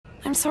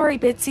I'm sorry,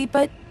 Bitsy,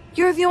 but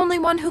you're the only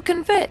one who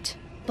can fit.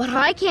 But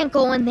I can't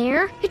go in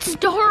there. It's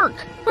dark.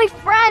 My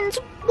friends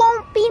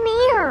won't be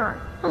near.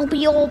 I'll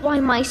be all by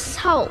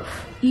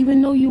myself.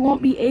 Even though you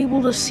won't be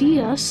able to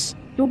see us,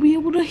 you'll be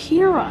able to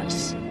hear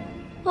us.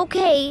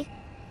 Okay,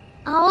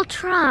 I'll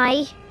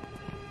try.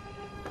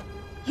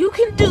 You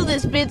can do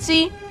this,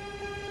 Bitsy.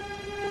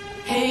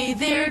 Hey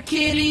there,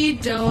 kitty,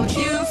 don't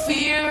you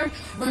fear.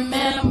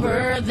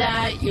 Remember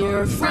that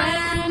your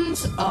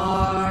friends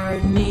are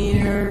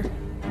near.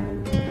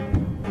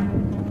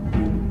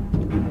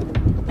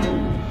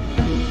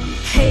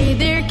 Hey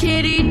there,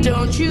 kitty,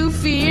 don't you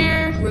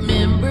fear.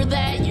 Remember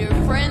that your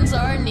friends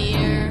are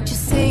near.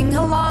 Just sing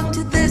along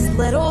to this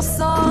little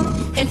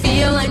song And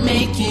feel it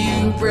make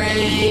you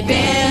brave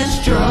and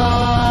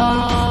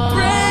strong.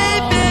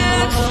 Brave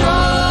and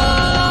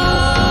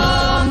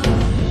strong.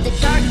 The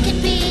dark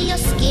can be a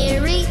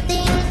scary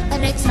thing,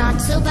 but it's not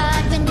so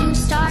bad when you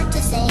start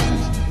to sing.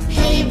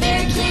 Hey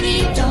there,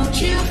 kitty, don't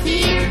you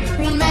fear.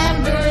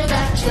 Remember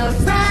that your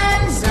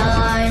friends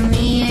are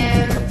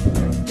near.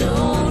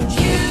 Don't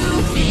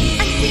you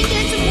fear. I think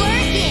it's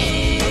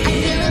working. I'm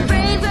feeling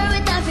braver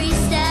with every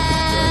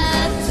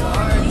step.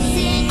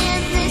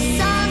 Singing this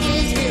song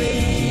is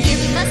really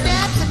giving my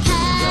steps a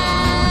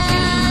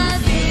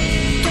pep.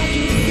 Don't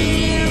you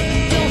fear,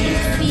 don't you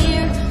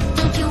fear,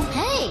 don't you?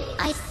 Hey,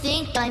 I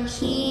think I'm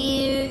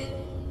here.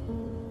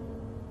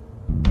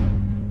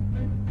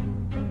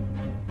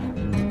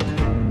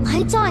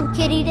 Lights on,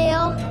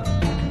 Kittydale.